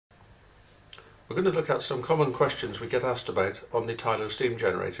We're going to look at some common questions we get asked about on the Tylo steam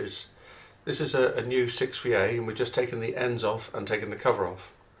generators. This is a new 6VA and we've just taken the ends off and taken the cover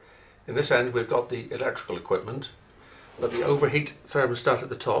off. In this end we've got the electrical equipment, but the overheat thermostat at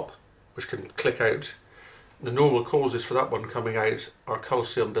the top, which can click out. The normal causes for that one coming out are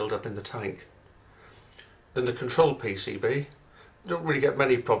calcium build-up in the tank. Then the control PCB. Don't really get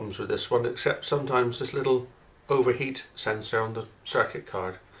many problems with this one, except sometimes this little overheat sensor on the circuit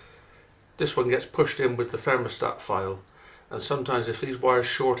card. This one gets pushed in with the thermostat file, and sometimes if these wires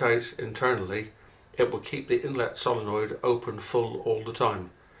short out internally, it will keep the inlet solenoid open full all the time,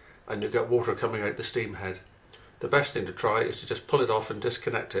 and you'll get water coming out the steam head. The best thing to try is to just pull it off and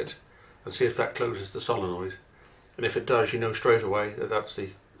disconnect it and see if that closes the solenoid, and if it does, you know straight away that that's the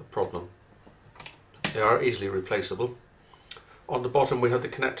problem. They are easily replaceable. On the bottom we have the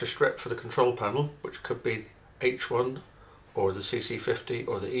connector strip for the control panel, which could be H1 or the CC50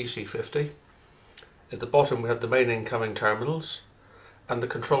 or the EC50. At the bottom we have the main incoming terminals and the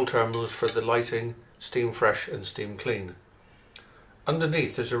control terminals for the lighting, steam fresh and steam clean.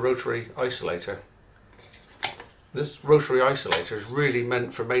 Underneath there's a rotary isolator. This rotary isolator is really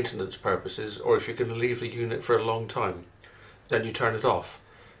meant for maintenance purposes, or if you're going to leave the unit for a long time, then you turn it off.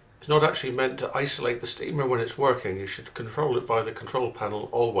 It's not actually meant to isolate the steamer when it's working. You should control it by the control panel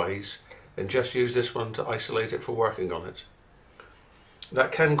always, and just use this one to isolate it for working on it.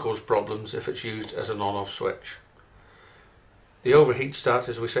 That can cause problems if it's used as an on-off switch. The overheat stat,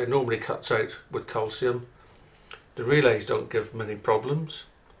 as we say, normally cuts out with calcium. The relays don't give many problems,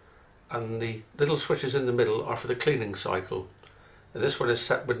 and the little switches in the middle are for the cleaning cycle. And this one is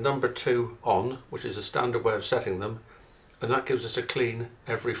set with number 2 on, which is a standard way of setting them, and that gives us a clean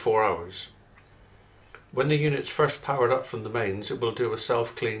every 4 hours. When the unit's first powered up from the mains, it will do a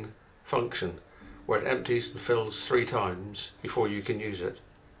self-clean function, where it empties and fills 3 times before you can use it.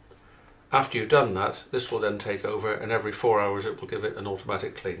 After you've done that, this will then take over, and every 4 hours it will give it an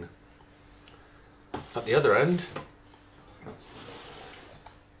automatic clean. At the other end,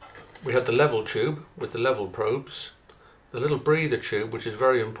 we have the level tube with the level probes, the little breather tube, which is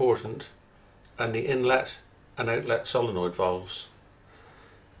very important, and the inlet and outlet solenoid valves.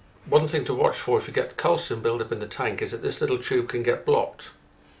 One thing to watch for if you get calcium buildup in the tank is that this little tube can get blocked.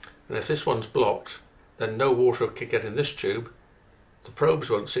 And if this one's blocked, then no water can get in this tube, the probes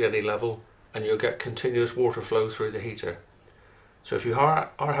won't see any level, and you'll get continuous water flow through the heater. So if you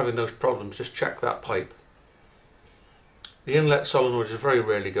are having those problems, just check that pipe. The inlet solenoid very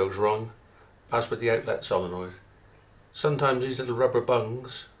rarely goes wrong, as with the outlet solenoid. Sometimes these little rubber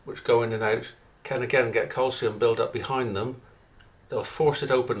bungs, which go in and out, can again get calcium build up behind them. They'll force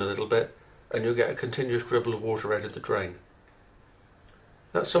it open a little bit, and you'll get a continuous dribble of water out of the drain.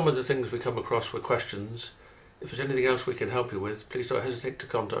 That's some of the things we come across with questions. If there's anything else we can help you with, please don't hesitate to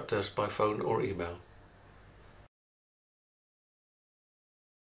contact us by phone or email.